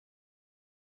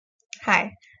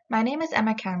Hi, my name is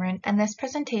Emma Cameron, and this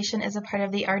presentation is a part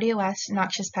of the RDOS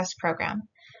Noxious Pests program,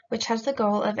 which has the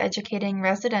goal of educating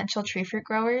residential tree fruit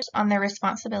growers on their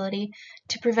responsibility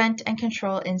to prevent and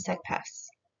control insect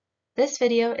pests. This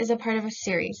video is a part of a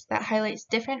series that highlights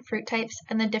different fruit types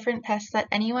and the different pests that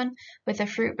anyone with a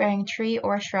fruit-bearing tree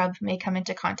or shrub may come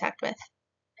into contact with.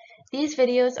 These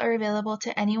videos are available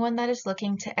to anyone that is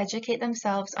looking to educate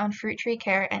themselves on fruit tree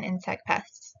care and insect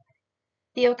pests.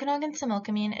 The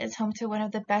Okanagan-Similkameen is home to one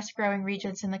of the best growing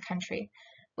regions in the country,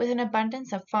 with an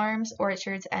abundance of farms,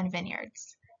 orchards, and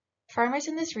vineyards. Farmers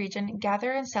in this region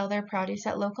gather and sell their produce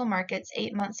at local markets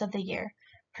 8 months of the year,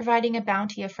 providing a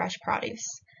bounty of fresh produce.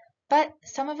 But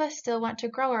some of us still want to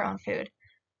grow our own food,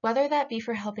 whether that be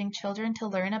for helping children to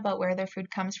learn about where their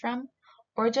food comes from,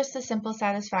 or just the simple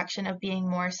satisfaction of being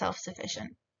more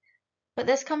self-sufficient. But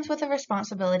this comes with a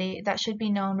responsibility that should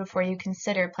be known before you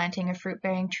consider planting a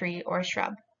fruit-bearing tree or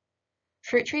shrub.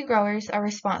 Fruit tree growers are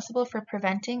responsible for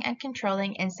preventing and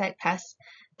controlling insect pests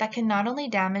that can not only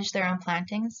damage their own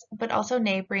plantings, but also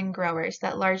neighboring growers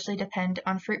that largely depend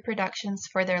on fruit productions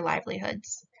for their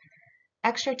livelihoods.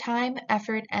 Extra time,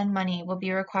 effort, and money will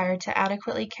be required to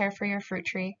adequately care for your fruit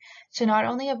tree to not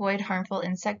only avoid harmful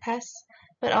insect pests,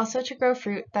 but also to grow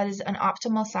fruit that is an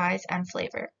optimal size and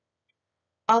flavor.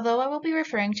 Although I will be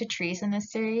referring to trees in this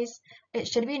series, it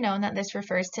should be known that this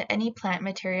refers to any plant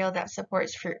material that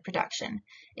supports fruit production,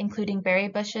 including berry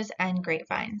bushes and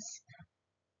grapevines.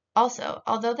 Also,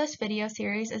 although this video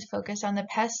series is focused on the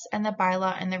pests and the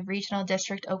bylaw in the Regional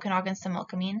District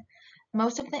Okanagan-Similkameen,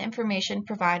 most of the information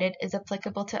provided is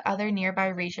applicable to other nearby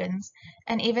regions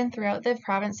and even throughout the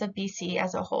province of BC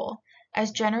as a whole,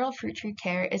 as general fruit tree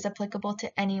care is applicable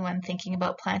to anyone thinking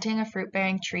about planting a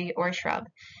fruit-bearing tree or shrub,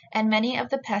 and many of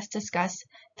the pests discussed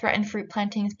threaten fruit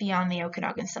plantings beyond the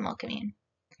Okanagan-Similkameen.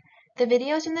 The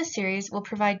videos in this series will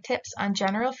provide tips on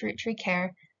general fruit tree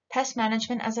care, pest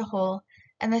management as a whole,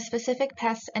 and the specific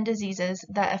pests and diseases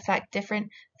that affect different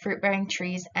fruit-bearing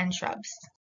trees and shrubs.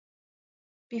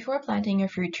 Before planting your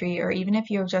fruit tree, or even if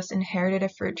you have just inherited a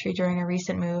fruit tree during a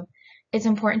recent move, it's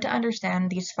important to understand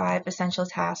these 5 essential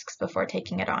tasks before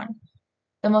taking it on.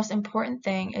 The most important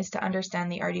thing is to understand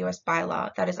the RDOS bylaw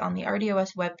that is on the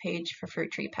RDOS webpage for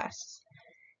fruit tree pests.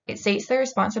 It states the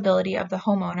responsibility of the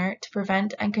homeowner to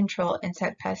prevent and control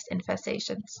insect pest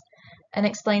infestations, and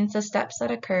explains the steps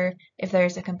that occur if there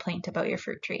is a complaint about your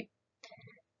fruit tree.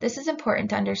 This is important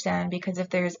to understand because if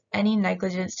there is any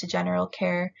negligence to general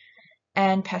care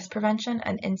and pest prevention,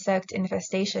 an insect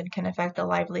infestation can affect the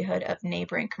livelihood of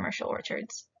neighboring commercial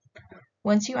orchards.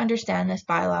 Once you understand this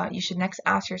bylaw, you should next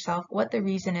ask yourself what the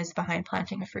reason is behind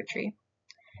planting a fruit tree.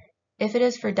 If it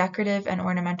is for decorative and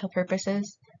ornamental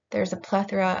purposes, there's a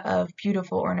plethora of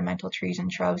beautiful ornamental trees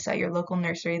and shrubs at your local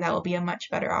nursery that will be a much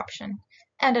better option,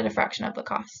 and at a fraction of the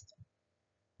cost.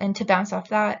 And to bounce off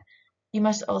that, you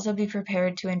must also be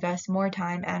prepared to invest more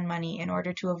time and money in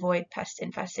order to avoid pest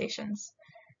infestations.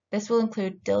 This will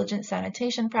include diligent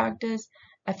sanitation practice,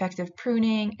 effective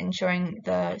pruning, ensuring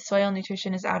the soil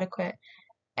nutrition is adequate,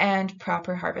 and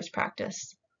proper harvest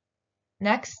practice.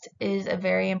 Next is a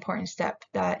very important step,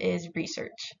 that is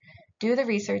research. Do the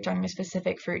research on your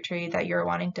specific fruit tree that you're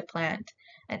wanting to plant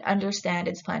and understand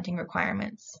its planting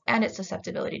requirements and its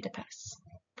susceptibility to pests.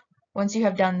 Once you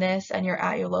have done this and you're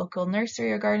at your local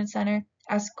nursery or garden center,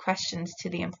 ask questions to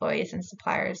the employees and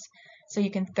suppliers so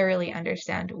you can thoroughly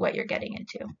understand what you're getting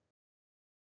into.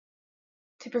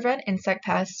 To prevent insect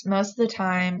pests, most of the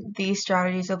time, these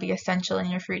strategies will be essential in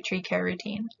your fruit tree care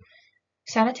routine.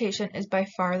 Sanitation is by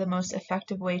far the most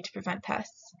effective way to prevent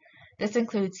pests. This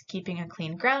includes keeping a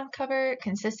clean ground cover,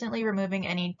 consistently removing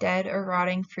any dead or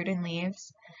rotting fruit and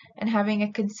leaves, and having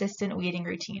a consistent weeding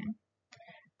routine.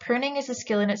 Pruning is a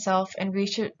skill in itself, and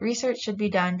research should be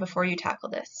done before you tackle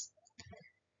this.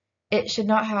 It should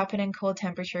not happen in cold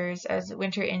temperatures, as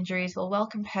winter injuries will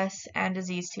welcome pests and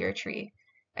disease to your tree,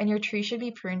 and your tree should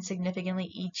be pruned significantly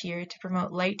each year to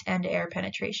promote light and air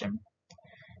penetration.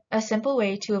 A simple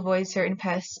way to avoid certain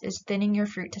pests is thinning your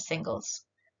fruit to singles.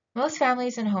 Most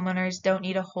families and homeowners don't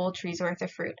need a whole tree's worth of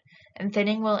fruit, and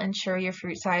thinning will ensure your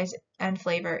fruit size and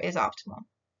flavor is optimal.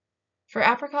 For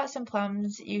apricots and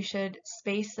plums, you should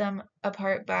space them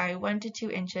apart by 1 to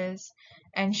 2 inches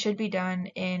and should be done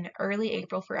in early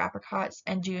April for apricots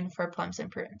and June for plums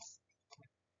and prunes.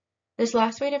 This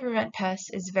last way to prevent pests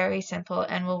is very simple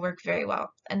and will work very well,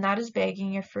 and that is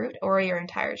bagging your fruit or your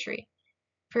entire tree.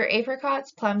 For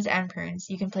apricots, plums, and prunes,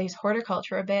 you can place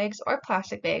horticultural bags or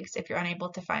plastic bags if you're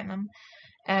unable to find them,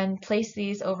 and place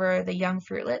these over the young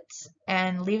fruitlets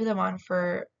and leave them on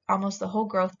for almost the whole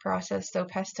growth process so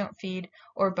pests don't feed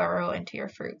or burrow into your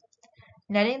fruit.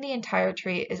 Netting the entire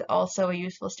tree is also a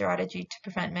useful strategy to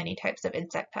prevent many types of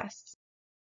insect pests.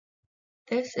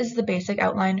 This is the basic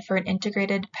outline for an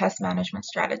integrated pest management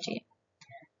strategy.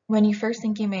 When you first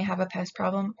think you may have a pest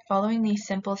problem, following these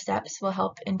simple steps will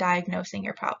help in diagnosing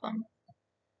your problem.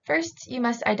 First, you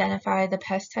must identify the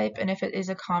pest type and if it is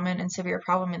a common and severe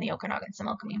problem in the Okanagan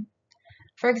similkameen.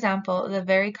 For example, the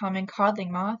very common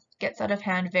codling moth gets out of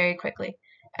hand very quickly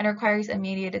and requires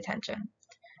immediate attention,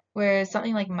 whereas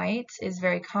something like mites is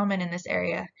very common in this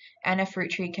area and a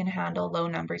fruit tree can handle low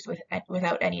numbers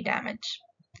without any damage.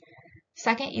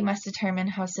 Second, you must determine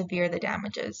how severe the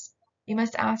damage is. You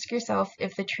must ask yourself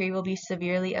if the tree will be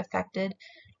severely affected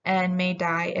and may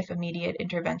die if immediate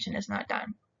intervention is not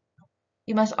done.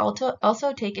 You must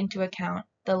also take into account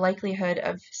the likelihood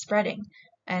of spreading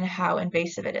and how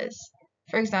invasive it is.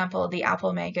 For example, the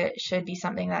apple maggot should be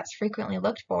something that's frequently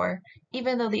looked for,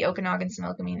 even though the Okanagan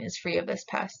similkameen is free of this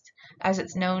pest, as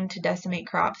it's known to decimate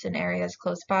crops in areas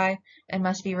close by and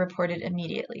must be reported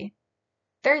immediately.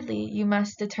 Thirdly, you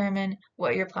must determine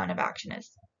what your plan of action is.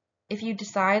 If you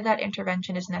decide that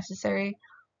intervention is necessary,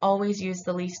 always use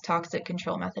the least toxic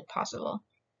control method possible.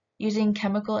 Using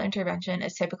chemical intervention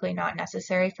is typically not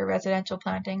necessary for residential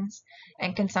plantings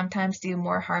and can sometimes do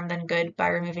more harm than good by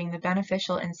removing the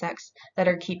beneficial insects that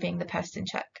are keeping the pest in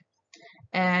check.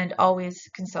 And always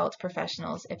consult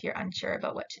professionals if you're unsure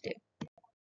about what to do.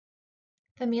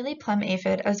 The mealy plum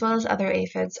aphid, as well as other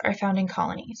aphids, are found in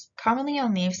colonies, commonly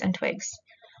on leaves and twigs.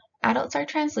 Adults are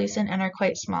translucent and are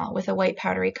quite small, with a white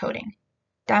powdery coating.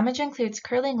 Damage includes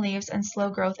curling leaves and slow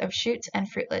growth of shoots and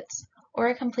fruitlets, or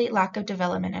a complete lack of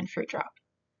development and fruit drop.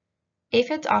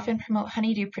 Aphids often promote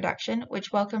honeydew production,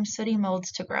 which welcomes sooty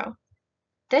molds to grow.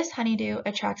 This honeydew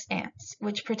attracts ants,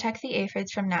 which protect the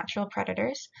aphids from natural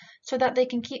predators so that they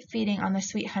can keep feeding on the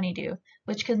sweet honeydew,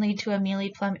 which can lead to a mealy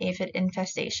plum aphid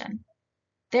infestation.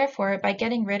 Therefore, by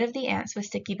getting rid of the ants with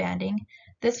sticky banding,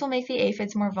 this will make the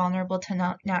aphids more vulnerable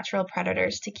to natural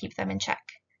predators to keep them in check.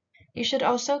 You should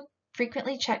also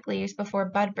frequently check leaves before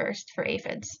bud burst for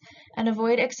aphids, and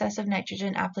avoid excessive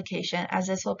nitrogen application as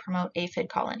this will promote aphid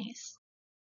colonies.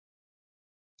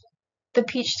 The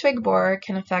peach twig borer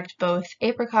can affect both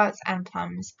apricots and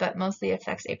plums, but mostly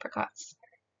affects apricots.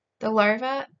 The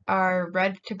larvae are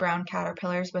red to brown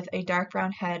caterpillars with a dark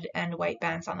brown head and white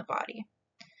bands on the body.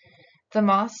 The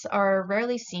moths are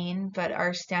rarely seen, but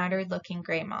are standard-looking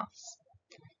gray moths.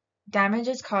 Damage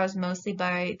is caused mostly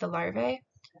by the larvae,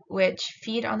 which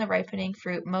feed on the ripening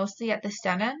fruit mostly at the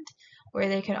stem end, where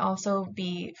they can also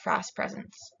be frass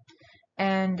presence.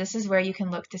 And this is where you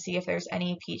can look to see if there's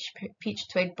any peach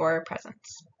twig borer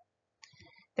presence.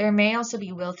 There may also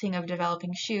be wilting of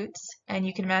developing shoots, and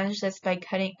you can manage this by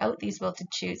cutting out these wilted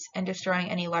shoots and destroying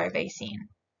any larvae seen.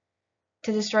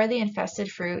 To destroy the infested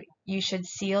fruit, you should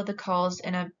seal the culls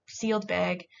in a sealed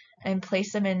bag and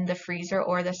place them in the freezer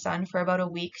or the sun for about a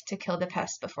week to kill the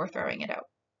pest before throwing it out.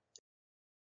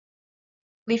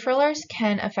 Leaf rollers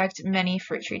can affect many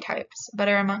fruit tree types, but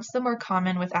are amongst the more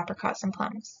common with apricots and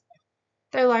plums.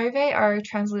 Their larvae are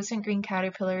translucent green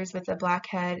caterpillars with a black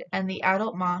head, and the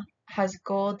adult moth has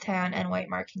gold, tan, and white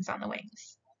markings on the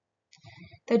wings.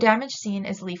 The damage seen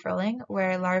is leaf rolling,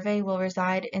 where larvae will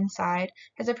reside inside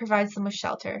as it provides them with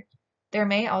shelter. There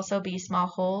may also be small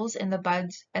holes in the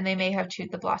buds, and they may have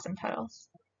chewed the blossom petals.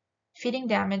 Feeding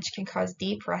damage can cause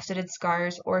deep rusted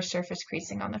scars or surface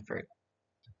creasing on the fruit.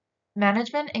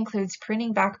 Management includes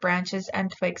pruning back branches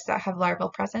and twigs that have larval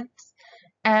presence,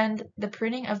 and the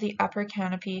pruning of the upper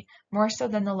canopy, more so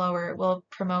than the lower, will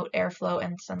promote airflow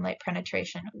and sunlight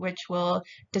penetration, which will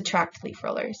detract leaf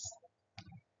rollers.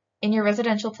 In your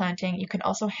residential planting, you can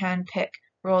also hand-pick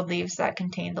rolled leaves that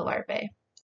contain the larvae.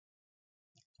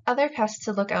 Other pests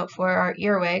to look out for are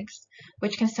earwigs,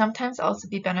 which can sometimes also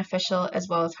be beneficial as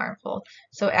well as harmful,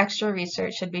 so extra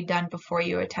research should be done before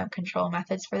you attempt control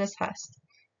methods for this pest.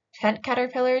 Tent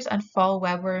caterpillars and fall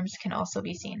webworms can also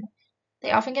be seen.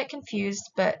 They often get confused,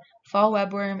 but fall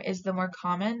webworm is the more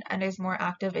common and is more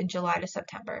active in July to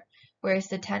September, whereas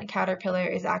the tent caterpillar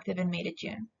is active in May to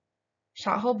June.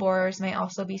 Shothole borers may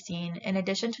also be seen, in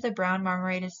addition to the brown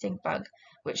marmorated stink bug,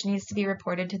 which needs to be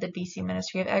reported to the BC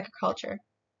Ministry of Agriculture.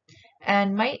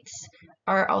 And mites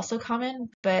are also common,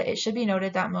 but it should be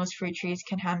noted that most fruit trees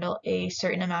can handle a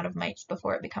certain amount of mites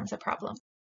before it becomes a problem.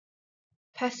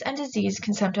 Pest and disease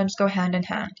can sometimes go hand in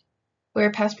hand,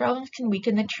 where pest problems can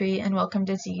weaken the tree and welcome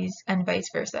disease, and vice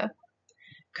versa.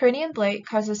 Crinean blight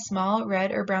causes small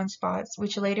red or brown spots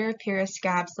which later appear as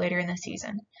scabs later in the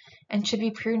season, and should be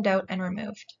pruned out and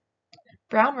removed.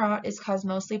 Brown rot is caused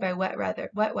mostly by wet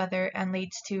weather and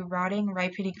leads to rotting,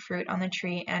 ripening fruit on the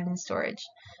tree and in storage,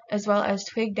 as well as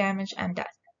twig damage and death.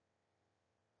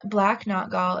 Black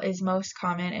knotgall is most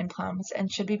common in plums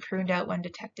and should be pruned out when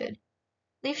detected.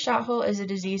 Leaf shothole is a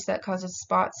disease that causes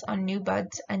spots on new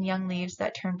buds and young leaves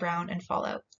that turn brown and fall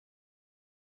out.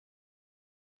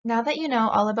 Now that you know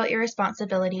all about your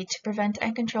responsibility to prevent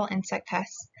and control insect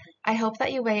pests, I hope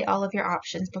that you weigh all of your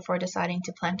options before deciding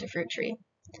to plant a fruit tree.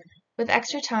 With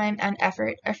extra time and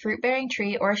effort, a fruit-bearing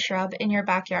tree or shrub in your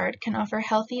backyard can offer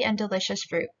healthy and delicious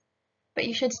fruit, but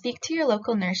you should speak to your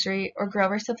local nursery or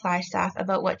grower supply staff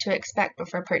about what to expect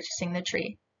before purchasing the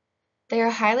tree. They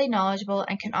are highly knowledgeable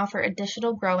and can offer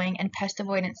additional growing and pest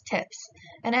avoidance tips,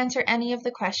 and answer any of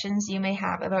the questions you may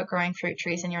have about growing fruit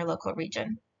trees in your local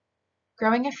region.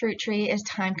 Growing a fruit tree is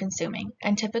time-consuming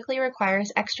and typically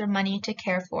requires extra money to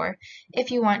care for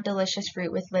if you want delicious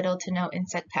fruit with little to no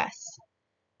insect pests.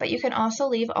 But you can also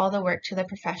leave all the work to the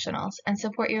professionals and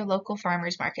support your local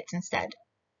farmers markets instead.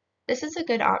 This is a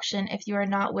good option if you are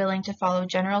not willing to follow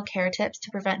general care tips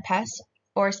to prevent pests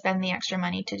or spend the extra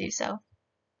money to do so.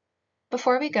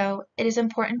 Before we go, it is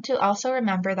important to also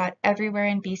remember that everywhere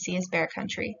in BC is bear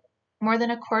country. More than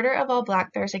a quarter of all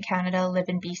black bears in Canada live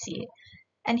in BC,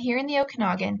 and here in the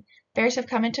Okanagan, bears have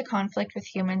come into conflict with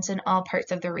humans in all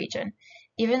parts of the region,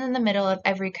 even in the middle of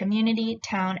every community,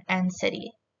 town, and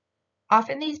city.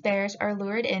 Often these bears are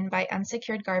lured in by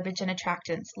unsecured garbage and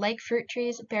attractants like fruit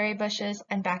trees, berry bushes,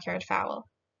 and backyard fowl.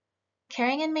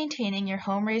 Caring and maintaining your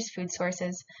home-raised food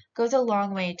sources goes a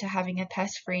long way to having a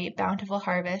pest-free, bountiful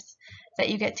harvest that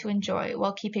you get to enjoy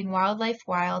while keeping wildlife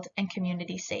wild and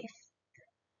communities safe.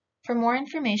 For more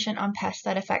information on pests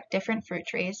that affect different fruit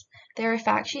trees, there are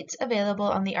fact sheets available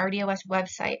on the RDOS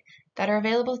website that are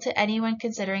available to anyone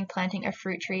considering planting a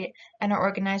fruit tree and are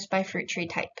organized by fruit tree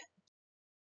type.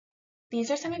 These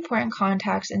are some important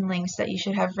contacts and links that you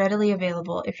should have readily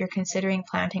available if you're considering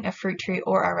planting a fruit tree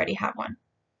or already have one.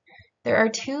 There are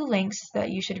 2 links that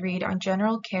you should read on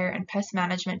general care and pest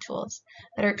management tools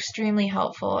that are extremely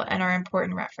helpful and are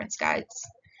important reference guides.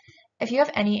 If you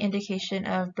have any indication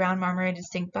of brown marmorated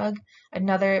stink bug,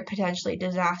 another potentially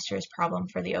disastrous problem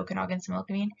for the Okanagan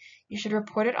smokeweed, you should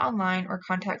report it online or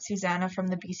contact Susanna from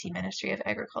the BC Ministry of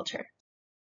Agriculture.